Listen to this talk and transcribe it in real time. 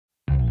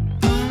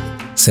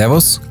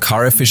Servus,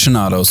 car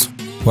aficionados.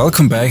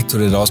 Welcome back to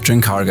the Austrian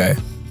Car Guy.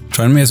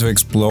 Join me as we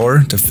explore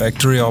the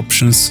factory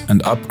options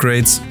and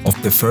upgrades of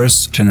the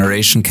first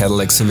generation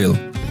Cadillac Seville.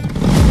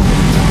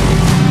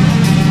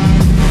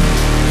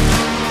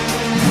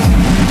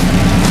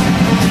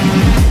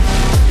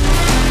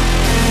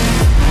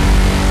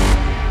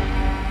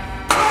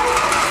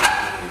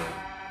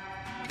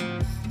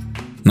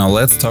 Now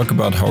let's talk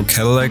about how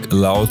Cadillac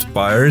allowed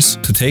buyers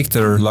to take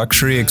their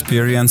luxury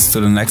experience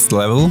to the next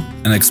level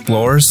and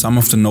explore some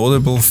of the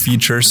notable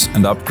features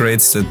and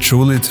upgrades that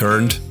truly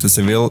turned the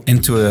Seville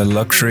into a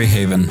luxury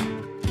haven.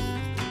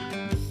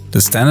 The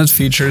standard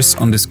features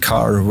on this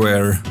car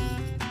were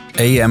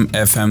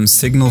AM/FM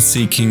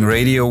signal-seeking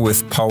radio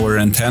with power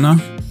antenna,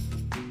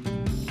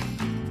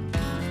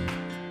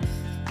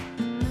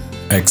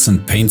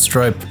 accent paint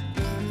stripe,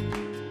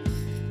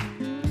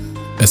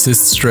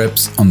 assist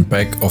straps on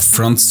back of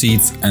front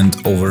seats and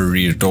over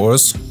rear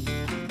doors,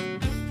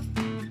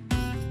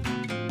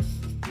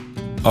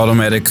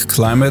 automatic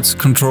climate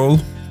control.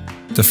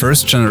 The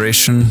first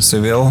generation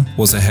Seville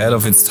was ahead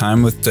of its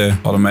time with the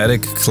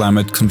automatic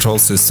climate control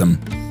system.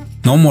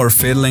 No more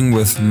fiddling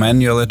with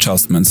manual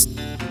adjustments.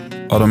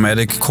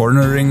 Automatic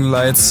cornering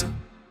lights.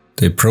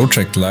 They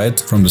project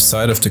light from the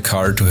side of the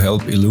car to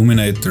help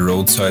illuminate the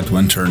roadside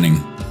when turning.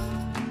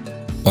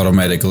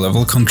 Automatic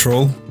level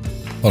control.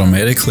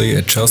 Automatically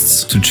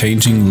adjusts to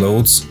changing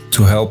loads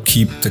to help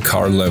keep the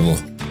car level.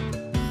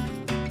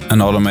 An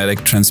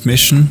automatic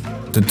transmission,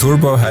 the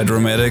Turbo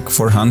Hydromatic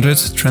 400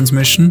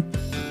 transmission.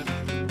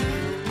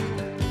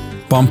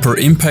 Bumper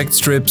impact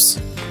strips,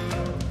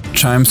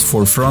 chimes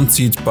for front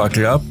seat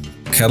buckle up.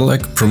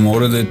 Cadillac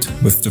promoted it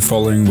with the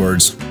following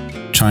words: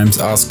 chimes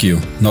ask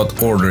you,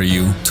 not order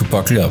you, to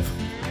buckle up.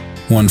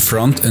 One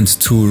front and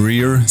two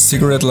rear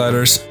cigarette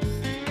lighters.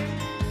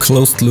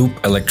 Closed-loop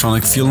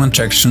electronic fuel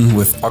injection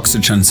with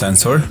oxygen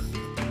sensor,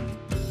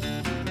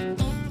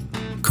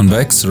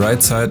 convex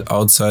right side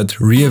outside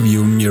rear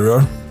view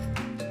mirror,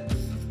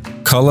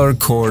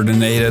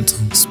 color-coordinated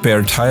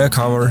spare tire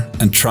cover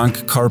and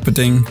trunk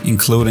carpeting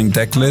including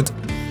deck lid,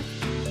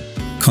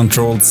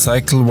 controlled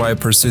cycle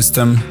wiper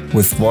system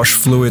with wash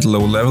fluid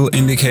low-level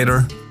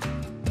indicator,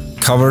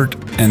 covered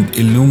and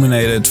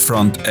illuminated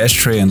front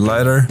ashtray and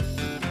lighter,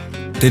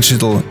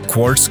 digital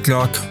quartz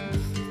clock,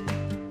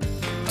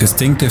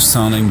 distinctive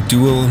sounding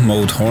dual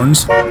mode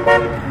horns,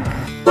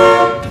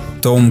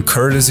 dome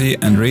courtesy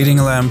and reading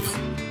lamp,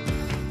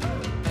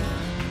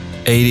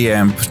 80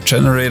 amp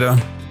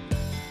generator,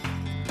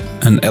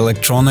 an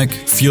electronic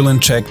fuel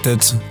injected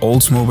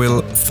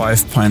Oldsmobile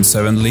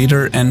 5.7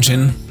 liter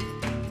engine,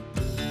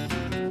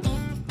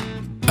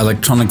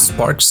 electronic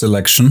spark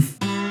selection,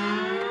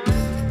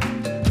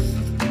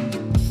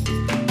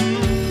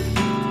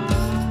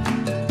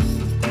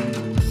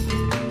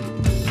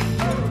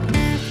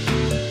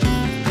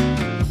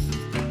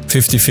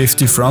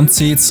 (50/50) front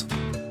seats,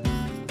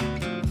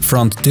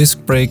 front disc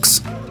brakes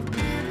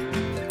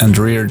and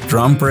rear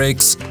drum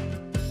brakes,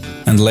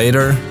 and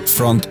later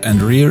front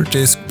and rear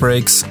disc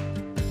brakes,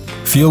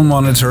 fuel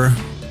monitor,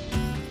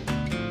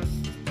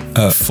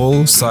 a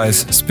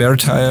full-size spare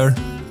tire,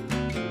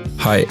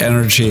 high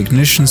energy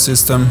ignition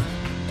system,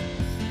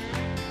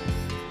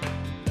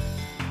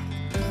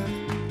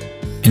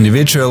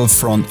 individual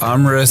front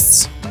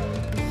armrests,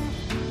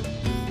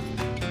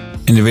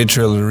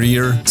 individual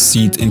rear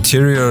seat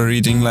interior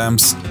reading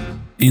lamps,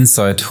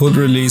 inside hood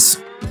release,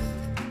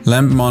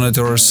 lamp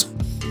monitors,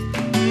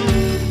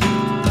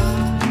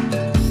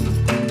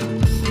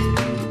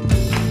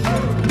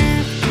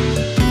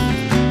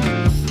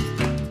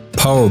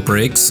 power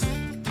brakes,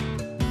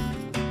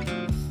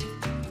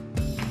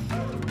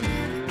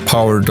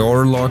 power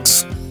door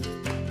locks,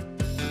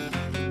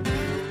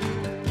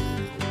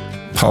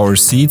 power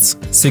seats,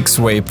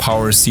 6-way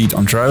power seat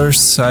on driver's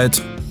side,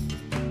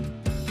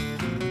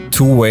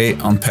 2-way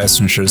on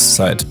passenger's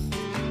side,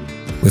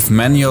 with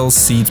manual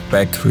seat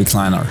back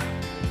recliner,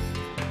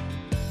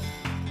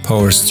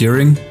 power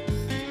steering,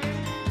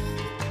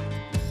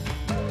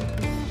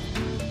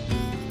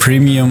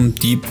 premium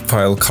deep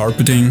pile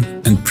carpeting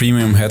and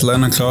premium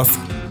headliner cloth,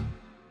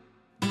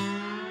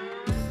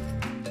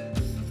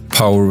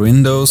 power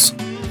windows,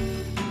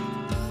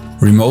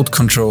 remote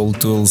control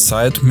dual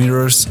side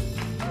mirrors,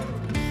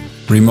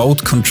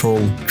 remote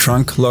control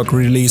trunk lock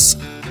release,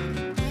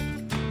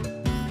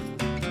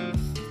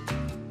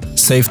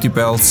 safety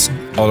belts,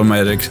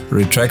 automatic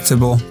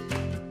retractable,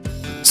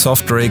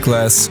 soft gray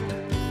glass,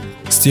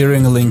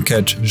 steering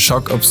linkage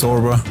shock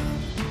absorber,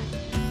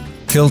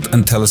 tilt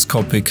and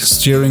telescopic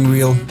steering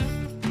wheel.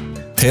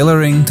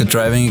 Tailoring the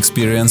driving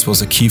experience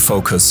was a key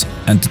focus,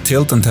 and the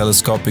tilt and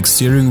telescopic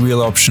steering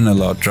wheel option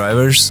allowed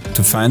drivers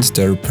to find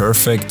their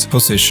perfect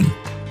position,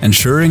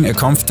 ensuring a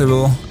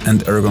comfortable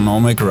and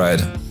ergonomic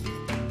ride.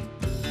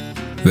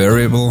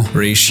 Variable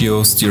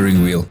ratio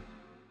steering wheel,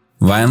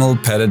 vinyl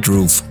padded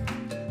roof.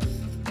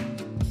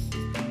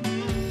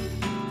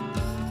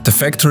 The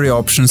factory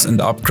options and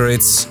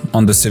upgrades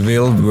on the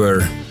Seville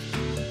were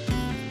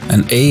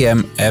an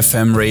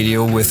AM/FM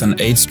radio with an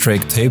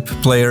 8-track tape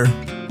player,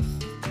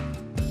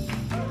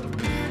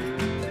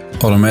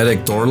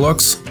 automatic door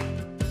locks,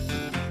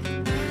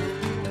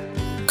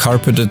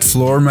 carpeted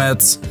floor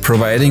mats,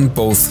 providing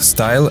both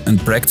style and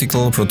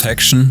practical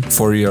protection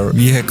for your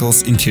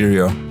vehicle's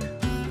interior,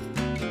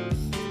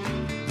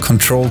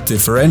 controlled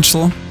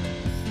differential,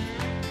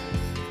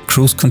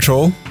 cruise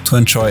control to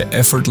enjoy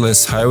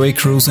effortless highway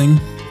cruising,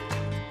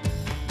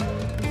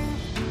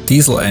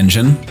 diesel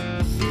engine,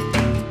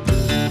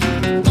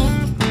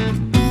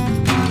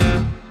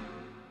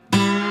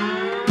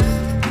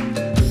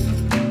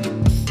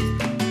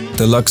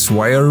 deluxe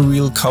wire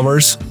wheel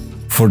covers.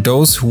 For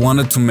those who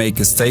wanted to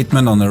make a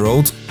statement on the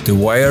road, the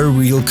wire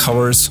wheel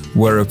covers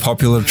were a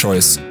popular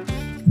choice.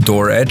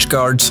 Door edge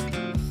guards,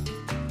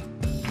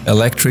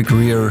 electric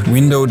rear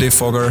window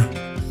defogger,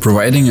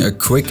 providing a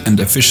quick and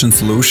efficient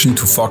solution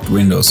to fogged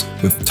windows,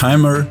 with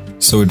timer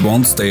so it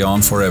won't stay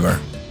on forever.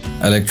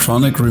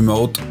 Electronic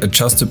remote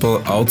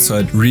adjustable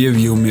outside rear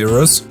view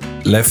mirrors,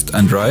 left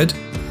and right.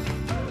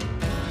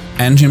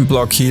 Engine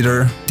block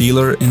heater,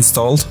 dealer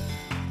installed.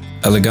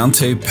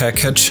 Elegance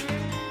package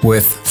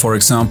with, for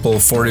example,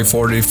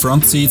 40/40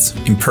 front seats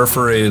in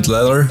perforated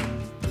leather,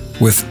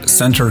 with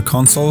center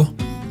console,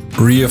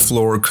 rear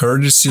floor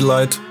courtesy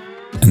light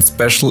and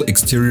special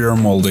exterior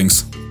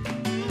moldings.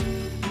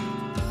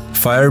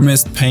 Fire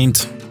mist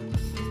paint.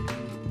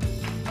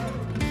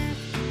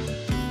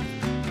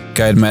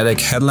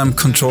 Guidematic headlamp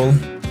control,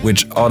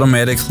 which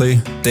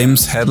automatically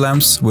dims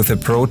headlamps with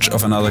approach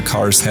of another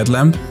car's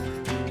headlamp.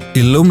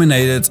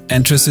 Illuminated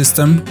entry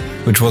system,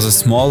 which was a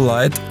small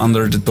light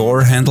under the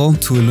door handle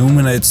to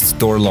illuminate the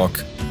door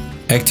lock.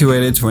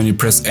 Activated when you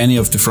press any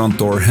of the front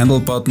door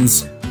handle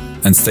buttons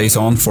and stays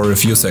on for a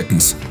few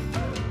seconds.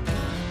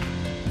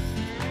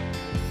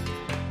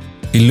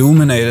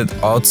 Illuminated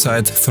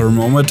outside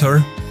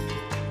thermometer.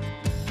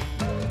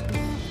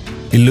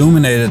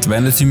 Illuminated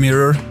vanity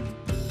mirror.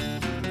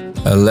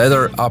 A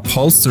leather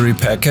upholstery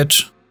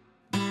package.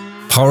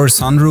 Power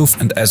sunroof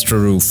and Astro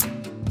roof.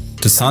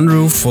 The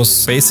sunroof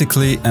was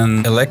basically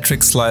an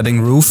electric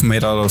sliding roof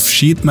made out of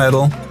sheet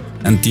metal,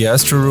 and the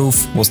Astro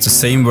roof was the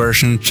same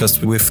version,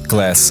 just with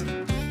glass.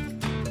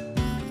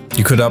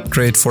 You could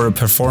upgrade for a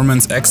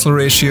performance axle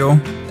ratio,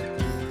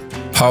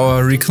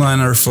 power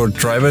recliner for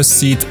driver's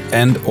seat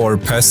and/or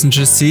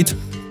passenger seat,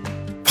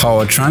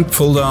 power trunk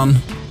pull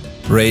down,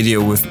 radio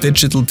with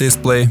digital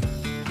display,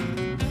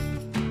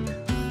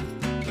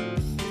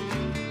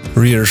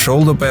 rear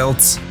shoulder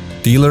belts,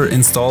 dealer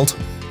installed.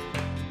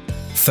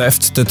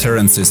 Theft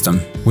deterrent system,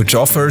 which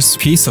offers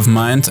peace of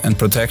mind and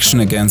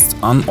protection against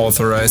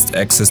unauthorized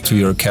access to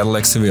your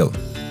Cadillac Seville.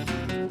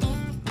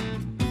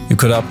 You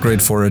could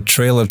upgrade for a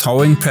trailer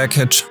towing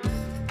package,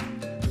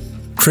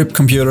 trip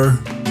computer,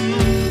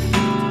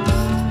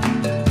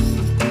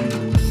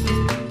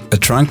 a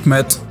trunk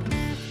mat,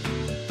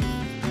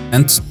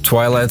 and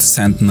Twilight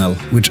Sentinel,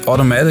 which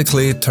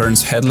automatically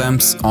turns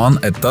headlamps on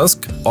at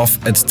dusk, off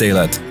at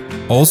daylight.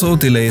 Also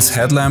delays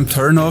headlamp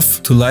turn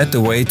off to light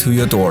the way to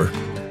your door.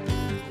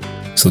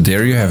 So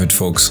there you have it,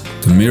 folks,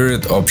 the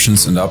myriad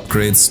options and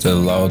upgrades that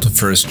allow the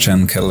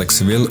first-gen Cadillac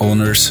Seville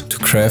owners to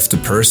craft a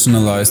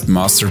personalized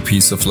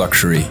masterpiece of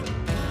luxury.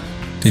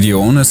 Did you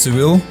own a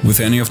Seville with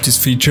any of these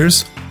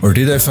features? Or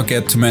did I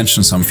forget to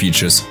mention some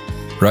features?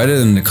 Write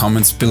it in the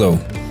comments below.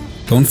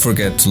 Don't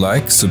forget to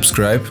like,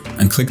 subscribe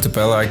and click the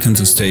bell icon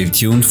to stay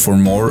tuned for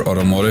more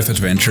automotive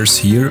adventures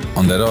here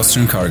on That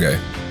Austrian Car Guy.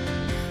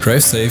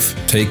 Drive safe,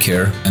 take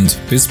care and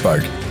bis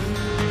bald!